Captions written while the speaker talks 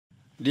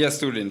Dear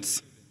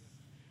students,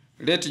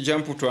 let's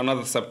jump to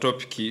another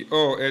subtopic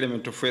or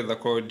element of weather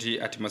called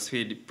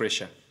atmospheric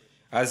pressure.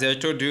 As I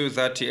told you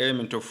that the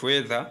element of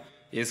weather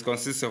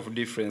consists of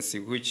difference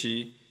which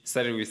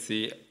start with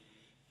the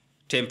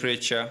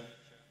temperature,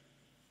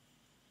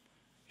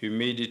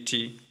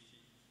 humidity,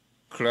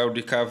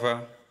 cloud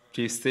cover,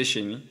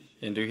 precipitation,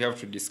 and we have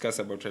to discuss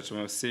about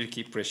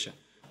atmospheric pressure.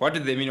 What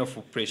is the meaning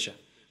of pressure?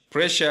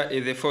 Pressure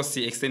is the force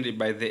extended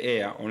by the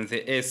air on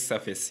the Earth's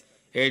surface.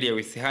 Area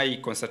with high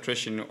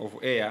concentration of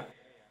air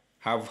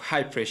have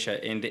high pressure,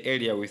 and the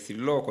area with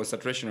low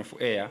concentration of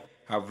air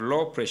have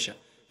low pressure.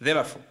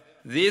 Therefore,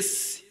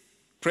 this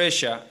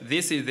pressure,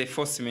 this is the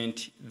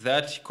forcement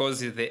that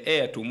causes the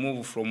air to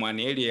move from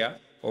an area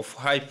of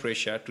high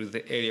pressure to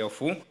the area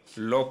of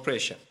low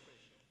pressure.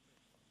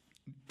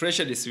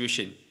 Pressure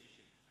distribution.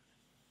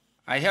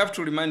 I have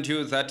to remind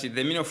you that the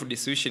meaning of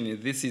distribution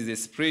is this is a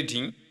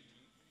spreading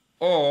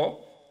or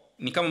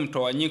ni kama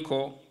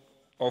mtawanyiko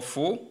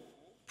of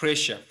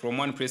pressure from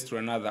one place to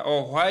another,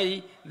 or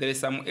why there are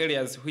some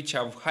areas which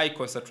have high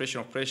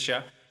concentration of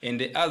pressure and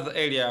the other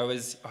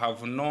areas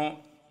have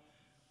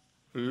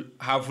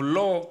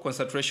low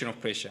concentration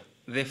of pressure.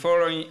 The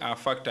following are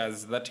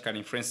factors that can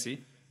influence the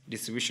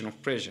distribution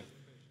of pressure.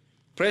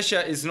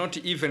 Pressure is not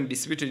even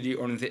distributed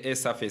on the air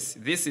surface.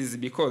 This is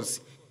because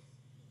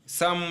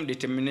some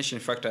determination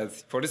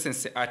factors, for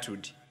instance,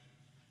 altitude.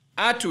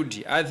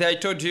 Altitude, as I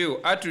told you,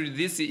 altitude,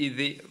 this is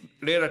the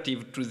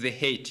relative to the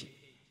height.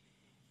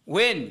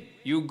 When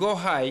you go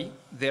high,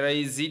 there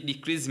is a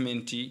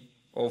decreasement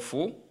of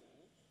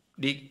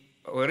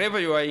wherever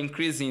you are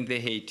increasing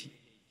the height,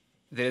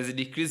 there is a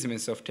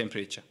decreasement of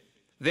temperature.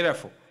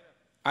 Therefore,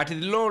 at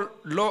the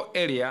low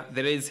area,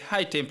 there is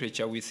high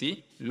temperature with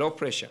low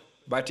pressure.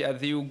 But as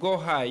you go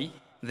high,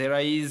 there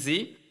is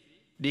a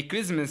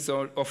decreasement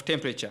of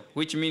temperature,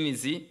 which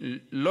means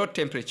low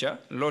temperature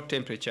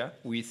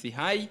with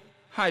high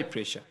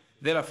pressure.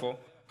 Therefore,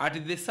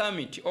 at the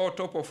summit or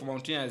top of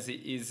mountains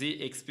is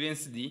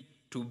experienced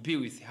to be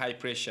with high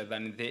pressure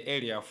than the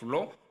area of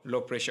low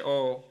pressure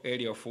or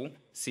area of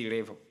sea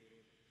level.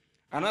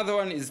 Another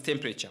one is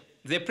temperature.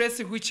 The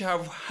places which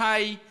have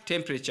high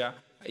temperature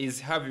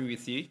is heavy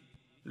with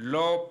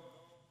low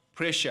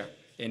pressure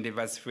and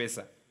vice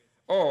versa.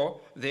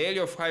 Or the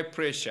area of high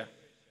pressure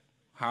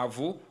have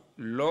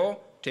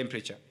low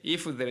temperature.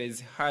 If there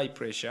is high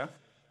pressure,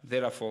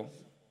 therefore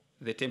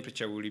the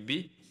temperature will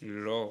be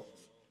low.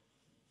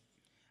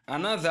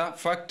 Another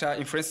factor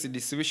influencing the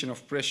distribution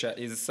of pressure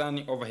is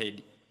sun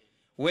overhead.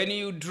 When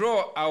you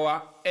draw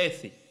our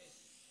Earth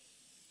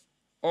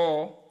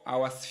or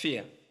our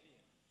sphere,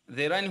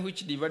 the line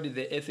which divides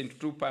the Earth into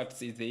two parts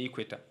is the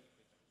equator.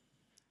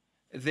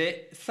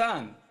 The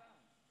sun,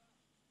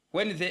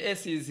 when the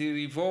Earth is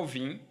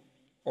revolving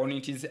on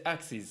its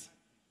axis,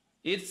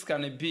 it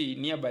can be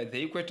nearby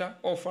the equator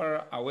or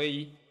far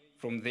away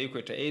from the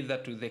equator, either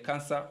to the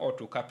Cancer or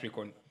to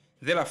Capricorn.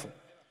 Therefore,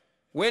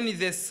 when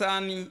the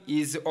sun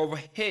is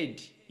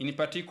overhead in a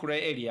particular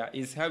area,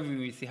 is having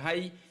with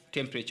high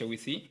temperature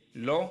with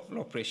low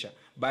pressure.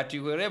 But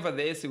wherever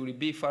the Earth will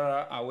be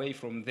far away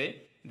from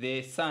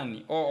the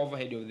sun or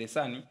overhead of the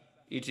sun,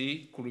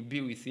 it could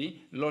be with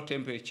low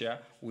temperature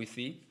with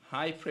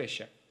high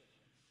pressure.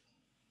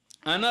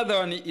 Another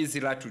one is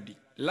latitude.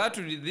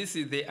 Latitude, this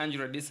is the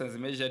angular distance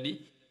measured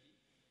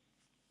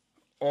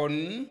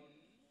on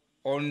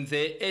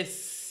the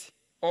Earth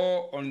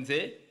or on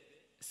the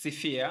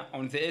sphere,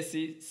 on the Earth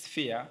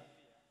sphere,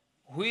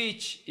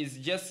 which is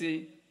just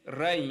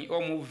lying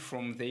or moved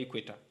from the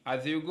equator.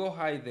 As you go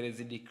high, there is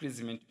a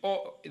decreasement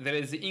or there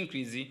is an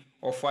increase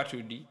of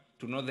altitude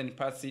to northern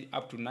parts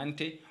up to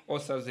 90 or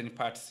southern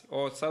parts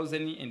or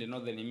southern and the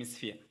northern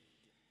hemisphere.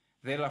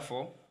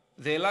 Therefore,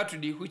 the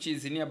latitude which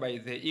is nearby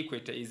the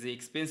equator is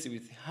expensive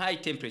with high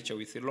temperature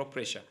with low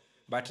pressure.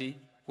 But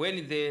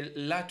when the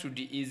latitude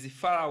is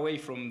far away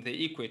from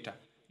the equator,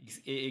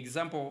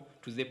 example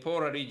to the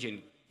polar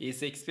region,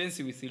 is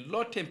expensive with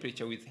low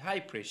temperature with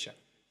high pressure.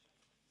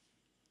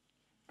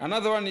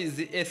 Another one is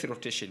the Earth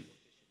rotation.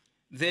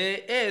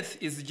 The Earth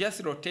is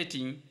just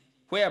rotating,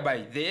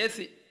 whereby the Earth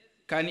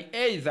can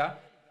either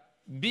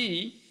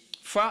be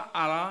far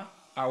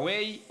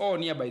away or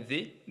nearby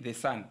the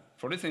sun.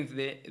 For instance,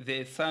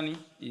 the sun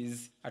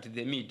is at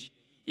the mid.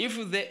 If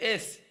the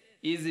Earth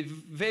is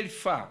very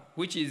far,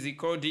 which is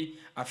called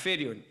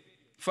aphelion,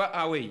 far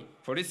away,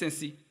 for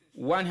instance,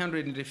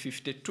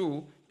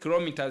 152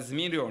 kilometers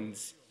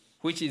millions,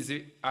 which is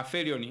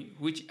aphelion,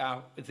 which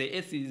the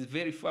Earth is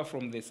very far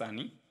from the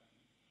sun,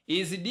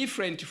 is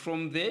different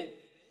from the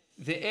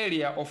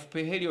area of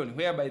perihelion,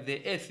 whereby the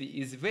Earth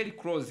is very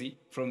close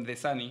from the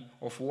sun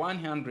of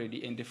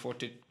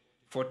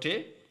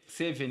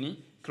 147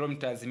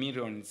 kilometers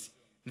millions.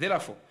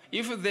 Therefore,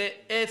 if the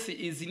Earth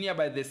is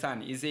nearby the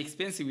sun, is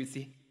expensive with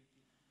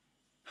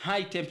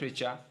high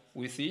temperature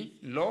with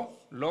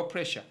low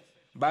pressure.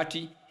 But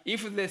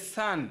if the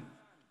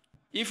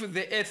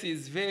Earth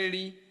is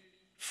very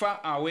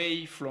far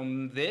away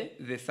from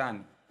the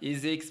sun,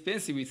 is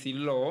expensive with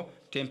low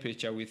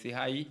temperature with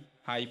high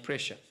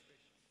pressure.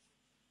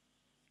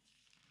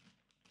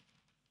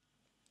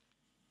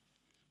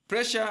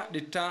 Pressure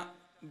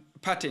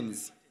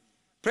patterns.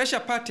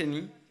 Pressure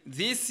pattern,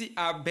 these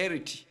are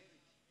belt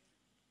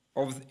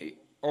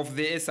of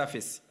the air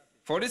surface.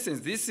 For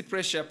instance, this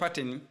pressure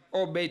pattern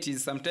or belt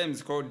is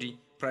sometimes called the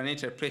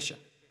planetary pressure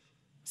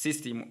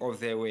system of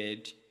the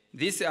world.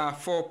 These are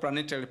 4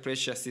 planetary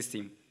pressure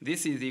systems.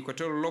 This is the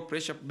equatorial low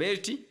pressure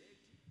belt,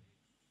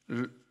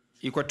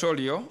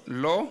 equatorial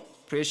low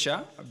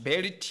pressure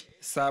belt,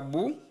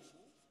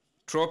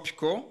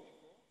 subtropical,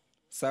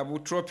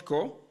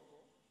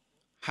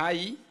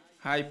 high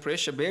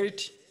pressure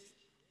belt,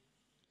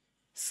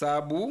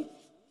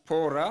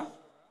 subpolar,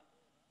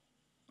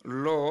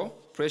 low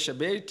pressure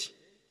belt,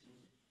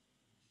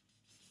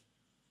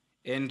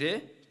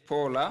 and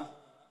polar,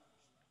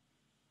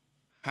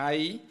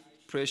 high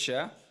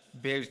pressure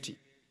belt.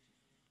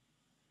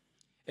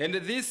 And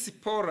this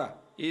polar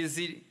is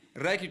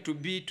likely to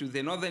be to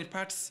the northern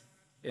parts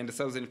and the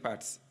southern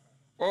parts,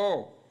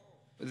 or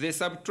the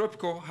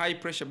subtropical high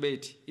pressure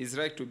belt is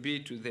likely to be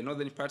to the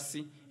northern parts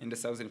and the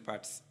southern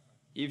parts.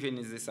 Even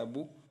the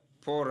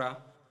subpolar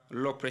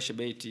low pressure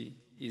belt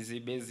is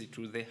based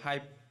to the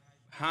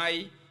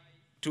high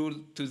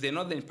to the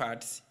northern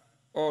parts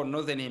or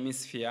northern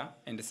hemisphere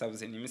and the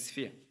southern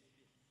hemisphere,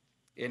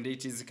 and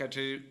it is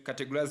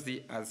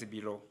categorized as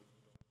below.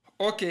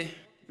 Okay,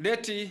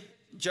 let's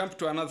jump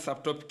to another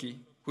subtopic,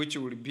 which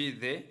will be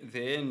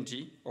the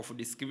end of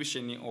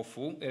description of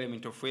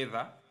element of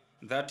weather,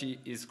 that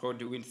is called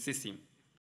wind system.